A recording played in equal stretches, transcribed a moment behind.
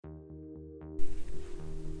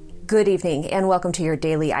Good evening and welcome to your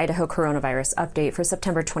daily Idaho coronavirus update for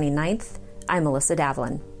September 29th. I'm Melissa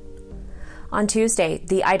Davlin. On Tuesday,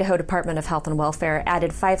 the Idaho Department of Health and Welfare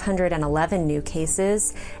added 511 new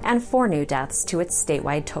cases and 4 new deaths to its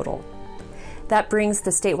statewide total. That brings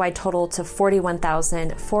the statewide total to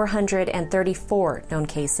 41,434 known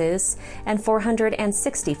cases and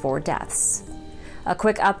 464 deaths. A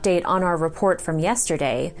quick update on our report from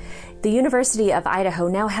yesterday. The University of Idaho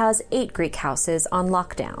now has 8 Greek houses on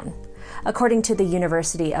lockdown. According to the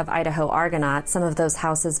University of Idaho Argonaut, some of those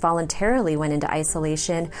houses voluntarily went into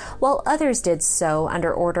isolation, while others did so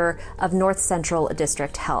under order of North Central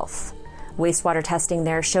District Health. Wastewater testing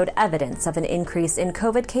there showed evidence of an increase in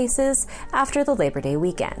COVID cases after the Labor Day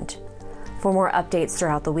weekend. For more updates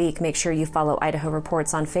throughout the week, make sure you follow Idaho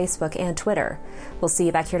Reports on Facebook and Twitter. We'll see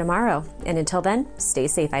you back here tomorrow. And until then, stay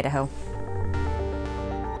safe, Idaho.